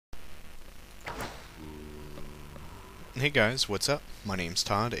Hey guys, what's up? My name's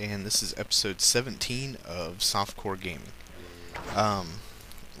Todd, and this is episode 17 of Softcore Gaming. Um,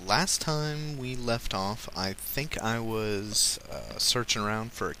 Last time we left off, I think I was searching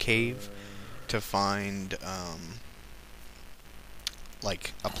around for a cave to find,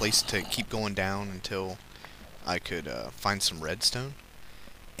 like, a place to keep going down until I could find some redstone.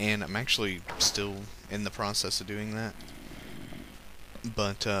 And I'm actually still in the process of doing that.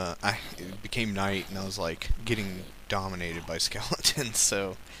 But it became night, and I was like getting dominated by skeletons,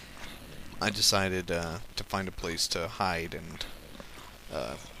 so I decided to find a place to hide and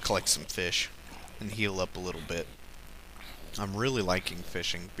collect some fish and heal up a little bit. I'm really liking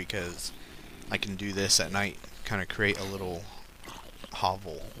fishing because I can do this at night, kind of create a little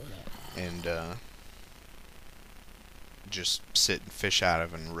hovel and just sit and fish out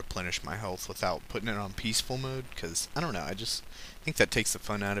of and replenish my health without putting it on peaceful mode, because I don't know, I just think that takes the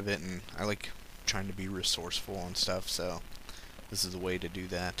fun out of it, and I like trying to be resourceful and stuff, so this is a way to do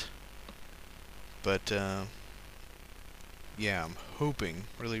that. But yeah, I'm hoping,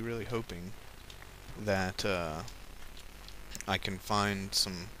 really hoping that I can find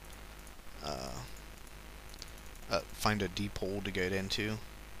some find a deep hole to get into,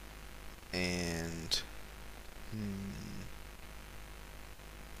 and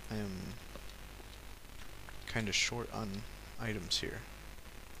I am kind of short on items here,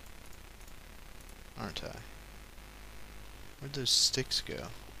 aren't I? Where'd those sticks go?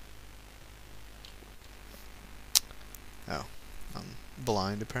 Oh, I'm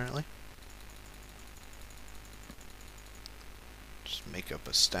blind apparently. Just make up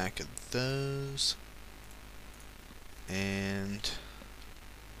a stack of those. And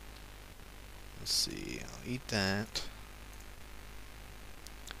let's see, I'll eat that.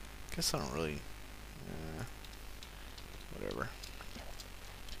 Guess I don't really, whatever.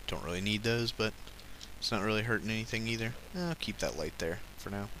 Don't really need those, but it's not really hurting anything either. I'll keep that light there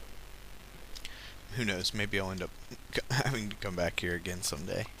for now. Who knows, maybe I'll end up having to come back here again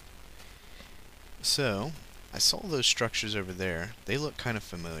someday. So, I saw those structures over there. They look kind of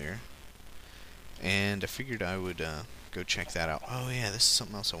familiar. And I figured I would go check that out. Oh yeah, this is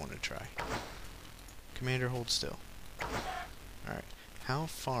something else I want to try. Commander, hold still. Alright, how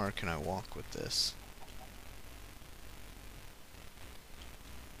far can I walk with this?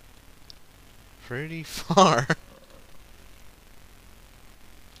 Pretty far.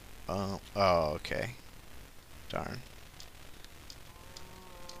 Oh, okay. Darn.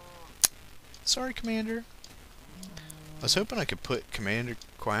 Sorry, Commander. I was hoping I could put Commander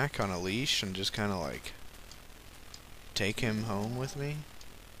Quack on a leash and just kind of like take him home with me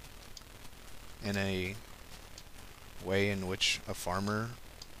in a way in which a farmer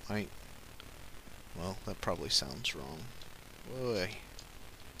might. Well, that probably sounds wrong. Boy.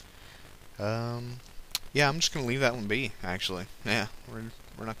 Yeah, I'm just gonna leave that one be, actually. Yeah,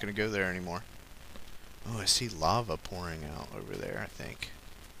 we're not gonna go there anymore. Oh, I see lava pouring out over there, I think.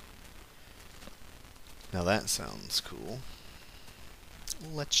 Now that sounds cool.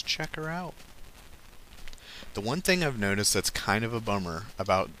 Let's check her out. The one thing I've noticed that's kind of a bummer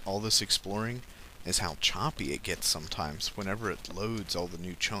about all this exploring is how choppy it gets sometimes whenever it loads all the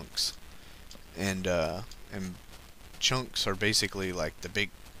new chunks. And chunks are basically like the big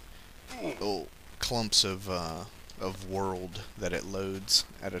little clumps of world that it loads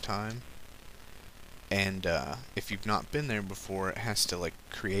at a time. And if you've not been there before, it has to like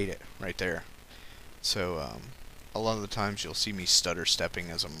create it right there. So a lot of the times you'll see me stutter stepping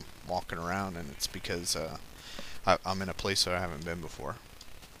as I'm walking around, and it's because I'm in a place that I haven't been before.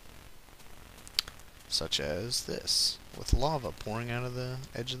 Such as this, with lava pouring out of the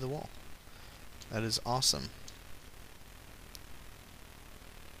edge of the wall. That is awesome.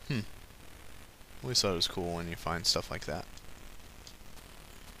 Always thought it was cool when you find stuff like that.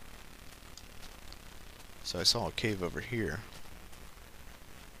 So I saw a cave over here,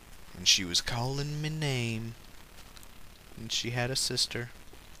 and she was calling me name, and she had a sister.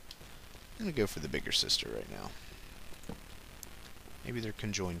 I'm gonna go for the bigger sister right now. Maybe they're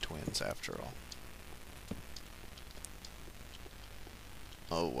conjoined twins after all.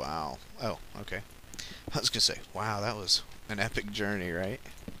 Oh wow. Oh, okay. I was gonna say, wow, that was an epic journey, right?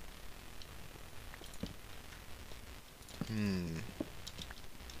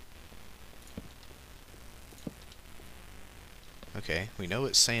 Okay, we know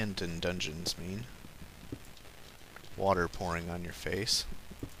what sand in dungeons mean. Water pouring on your face.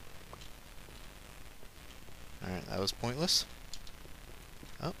 Alright, that was pointless.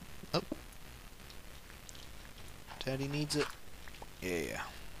 Oh, oh. Daddy needs it. Yeah.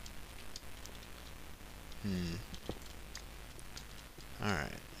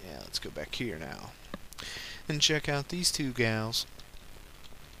 Alright, yeah, let's go back here now. And check out these two gals.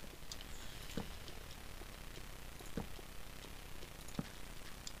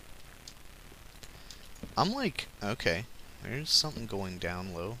 I'm like, okay, there's something going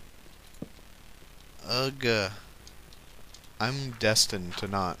down low. Ugh. I'm destined to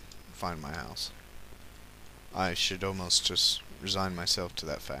not find my house. I should almost just resign myself to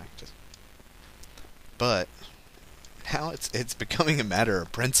that fact. But now it's becoming a matter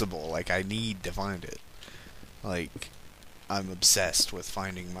of principle. Like, I need to find it. Like, I'm obsessed with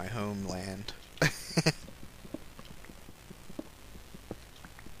finding my homeland.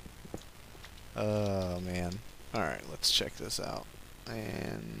 Oh, man. Alright, let's check this out.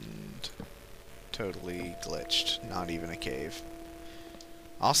 And totally glitched. Not even a cave.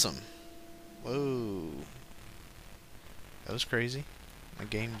 Awesome. Whoa. That was crazy. My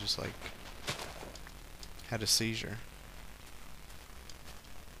game just, like, had a seizure.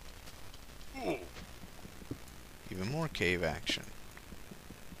 Even more cave action.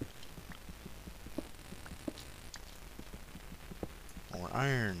 More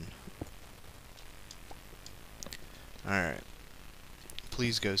iron. Alright.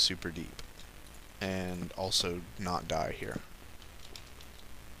 Please go super deep. And also not die here.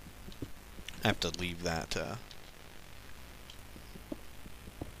 I have to leave that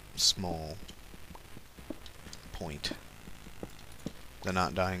small point. The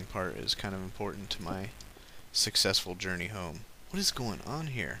not dying part is kind of important to my successful journey home. What is going on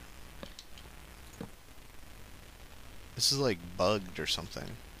here? This is like bugged or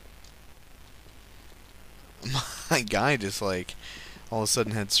something. My guy just like all of a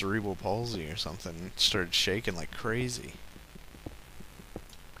sudden had cerebral palsy or something and started shaking like crazy.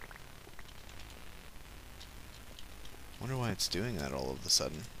 Wonder why it's doing that all of a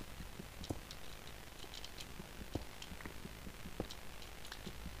sudden.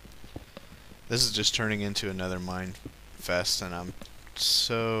 This is just turning into another mine fest, and I'm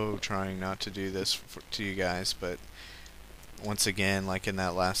so trying not to do this to you guys, but once again, like in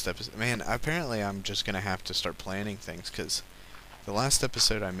that last episode, man, apparently I'm just gonna have to start planning things, because the last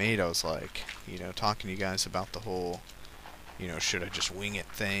episode I made, I was like, you know, talking to you guys about the whole, you know, should I just wing it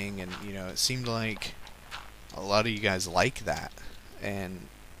thing, and, you know, it seemed like a lot of you guys like that, and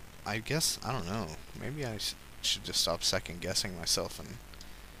I guess, I don't know, maybe I should just stop second guessing myself and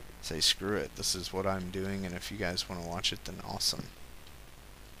say screw it, this is what I'm doing, and if you guys want to watch it, then awesome.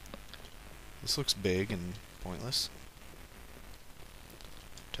 This looks big and pointless.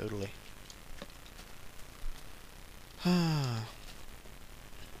 Totally.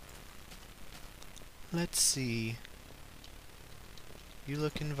 Let's see. You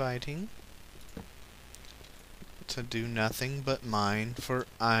look inviting. To do nothing but mine for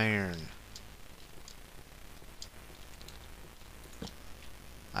iron.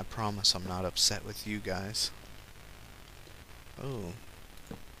 I promise I'm not upset with you guys. Oh.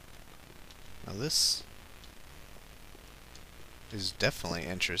 Now this is definitely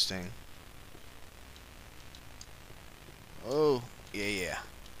interesting. Oh, yeah.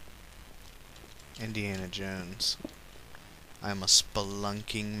 Indiana Jones. I'm a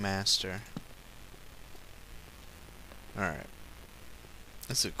spelunking master. Alright.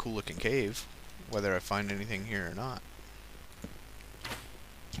 This is a cool looking cave, whether I find anything here or not.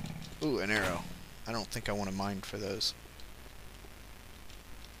 Ooh, an arrow. I don't think I want to mine for those.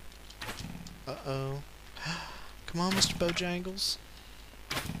 Uh-oh. Come on, Mr. Bojangles.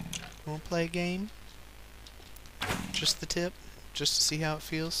 You want to play a game? Just the tip? Just to see how it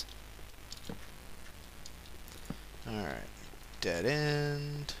feels? Alright. Dead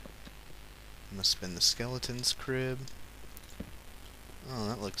end. Must have been the skeleton's crib. Oh,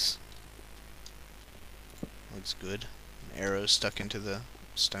 that looks good. An arrow stuck into the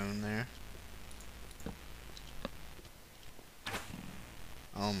stone there.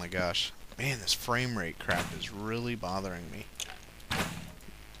 Oh my gosh. Man, this frame rate crap is really bothering me.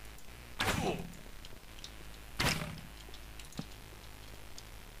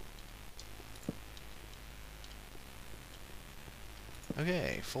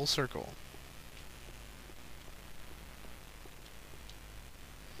 Okay, full circle.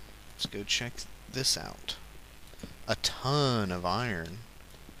 Let's go check this out. A ton of iron.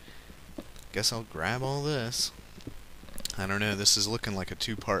 Guess I'll grab all this. I don't know, this is looking like a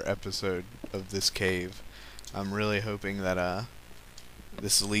two-part episode of this cave. I'm really hoping that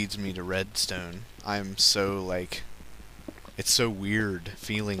this leads me to Redstone. I'm so like, it's so weird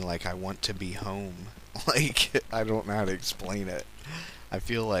feeling like I want to be home. Like, I don't know how to explain it. I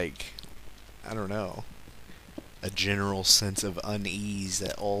feel like, I don't know, a general sense of unease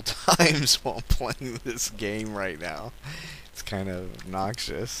at all times while playing this game right now. It's kind of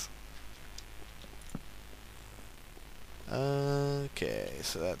obnoxious. Okay,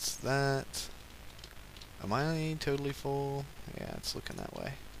 so that's that. Am I totally full? Yeah, it's looking that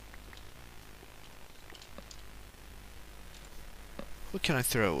way. What can I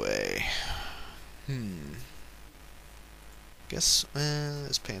throw away? Guess,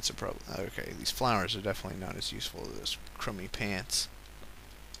 these pants are probably... Okay, these flowers are definitely not as useful as those crummy pants.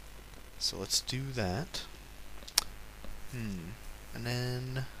 So let's do that. And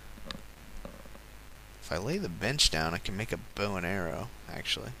then... If I lay the bench down, I can make a bow and arrow,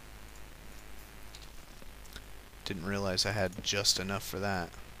 actually. Didn't realize I had just enough for that.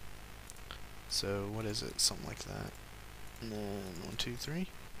 So, what is it? Something like that. And then, 1, 2, 3.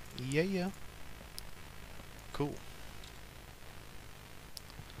 Yeah. Cool.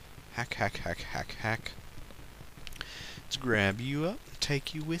 Hack. Let's grab you up,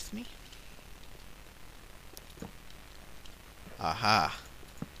 take you with me. Aha.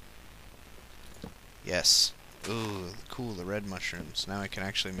 Yes. Ooh, cool, the red mushrooms. Now I can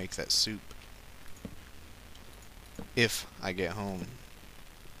actually make that soup. If I get home.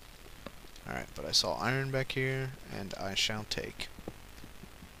 Alright, but I saw iron back here, and I shall take.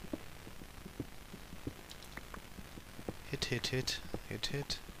 Hit.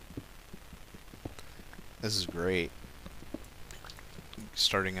 This is great.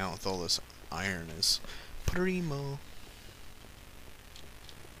 Starting out with all this iron is primo.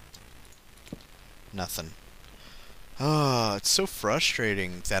 Nothing. Oh, it's so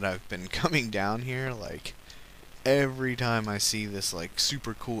frustrating that I've been coming down here, like, every time I see this, like,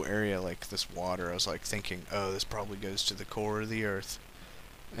 super cool area like this water, I was, like, thinking, oh, this probably goes to the core of the earth.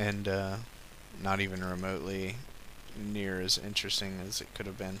 And, not even remotely near as interesting as it could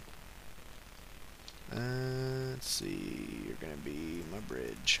have been. Let's see, you're gonna be my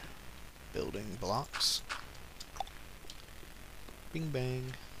bridge. Building blocks. Bing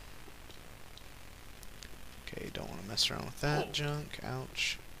bang. Okay, don't want to mess around with that junk.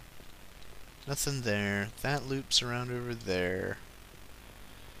 Ouch. Nothing there. That loops around over there.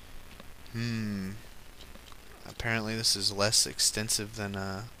 Apparently this is less extensive than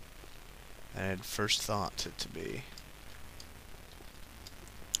I had first thought it to be.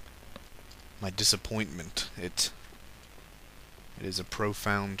 My disappointment. It is a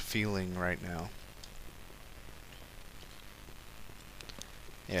profound feeling right now.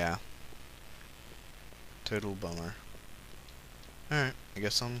 Yeah. Total bummer. Alright, I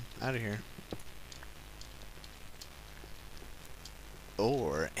guess I'm out of here.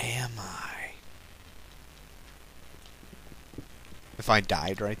 Or am I? If I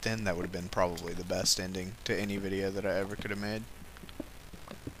died right then, that would have been probably the best ending to any video that I ever could have made.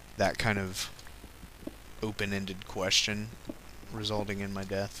 That kind of open-ended question resulting in my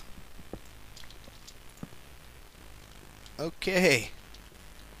death. Okay.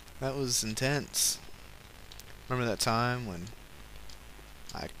 That was intense. Remember that time when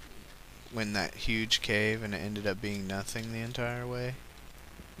I went in that huge cave and it ended up being nothing the entire way?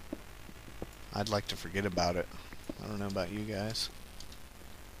 I'd like to forget about it. I don't know about you guys.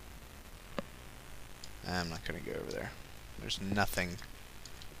 I'm not gonna go over there. There's nothing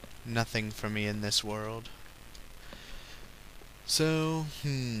for me in this world. So,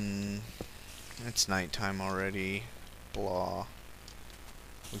 it's nighttime already. Blah.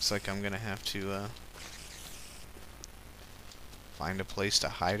 Looks like I'm gonna have to, find a place to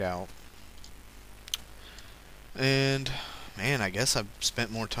hide out. And, man, I guess I've spent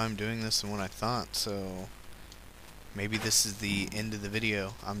more time doing this than what I thought, so maybe this is the end of the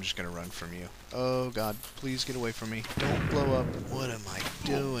video. I'm just gonna run from you. Oh god, please get away from me. Don't blow up. What am I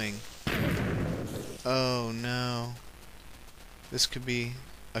doing? Oh no. This could be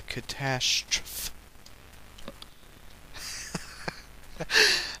a catastrophe.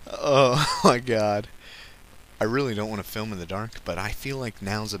 Oh my god. I really don't want to film in the dark, but I feel like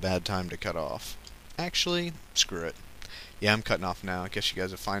now's a bad time to cut off. Actually, screw it. Yeah, I'm cutting off now. I guess you guys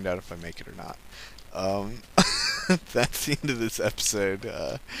will find out if I make it or not. That's the end of this episode.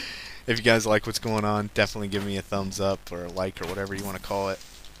 If you guys like what's going on, definitely give me a thumbs up or a like or whatever you want to call it.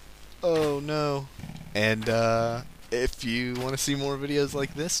 Oh no. And if you want to see more videos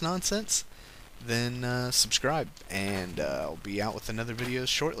like this nonsense, then subscribe, and I'll be out with another video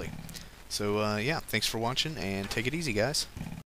shortly. So yeah, thanks for watching, and take it easy, guys.